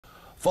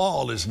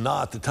Fall is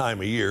not the time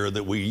of year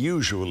that we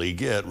usually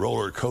get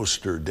roller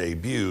coaster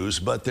debuts,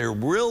 but there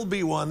will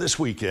be one this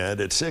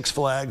weekend at Six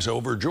Flags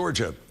over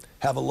Georgia.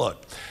 Have a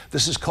look.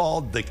 This is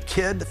called the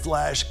Kid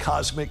Flash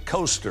Cosmic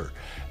Coaster.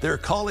 They're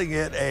calling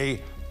it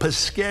a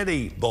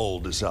Paschetti Bowl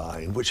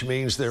design, which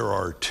means there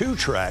are two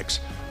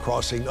tracks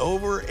crossing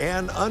over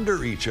and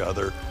under each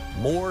other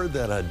more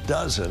than a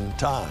dozen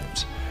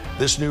times.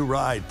 This new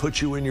ride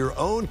puts you in your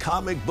own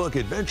comic book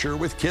adventure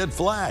with Kid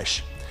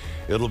Flash.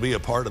 It'll be a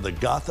part of the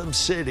Gotham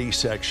City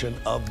section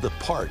of the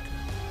park.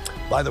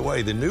 By the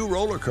way, the new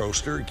roller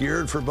coaster,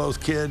 geared for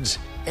both kids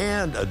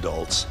and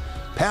adults.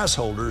 Pass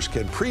holders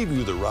can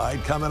preview the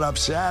ride coming up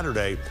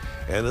Saturday,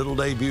 and it'll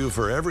debut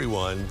for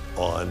everyone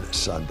on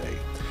Sunday.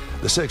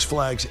 The Six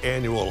Flags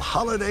annual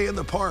Holiday in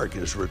the Park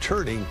is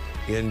returning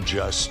in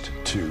just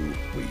 2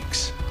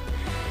 weeks.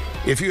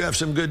 If you have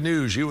some good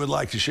news you would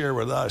like to share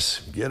with us,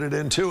 get it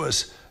into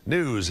us.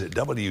 News at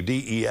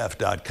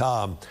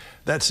WDEF.com.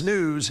 That's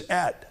news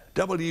at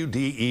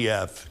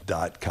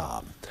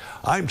WDEF.com.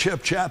 I'm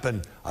Chip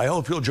Chapin. I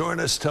hope you'll join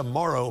us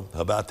tomorrow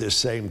about this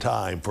same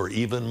time for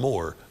even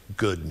more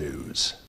good news.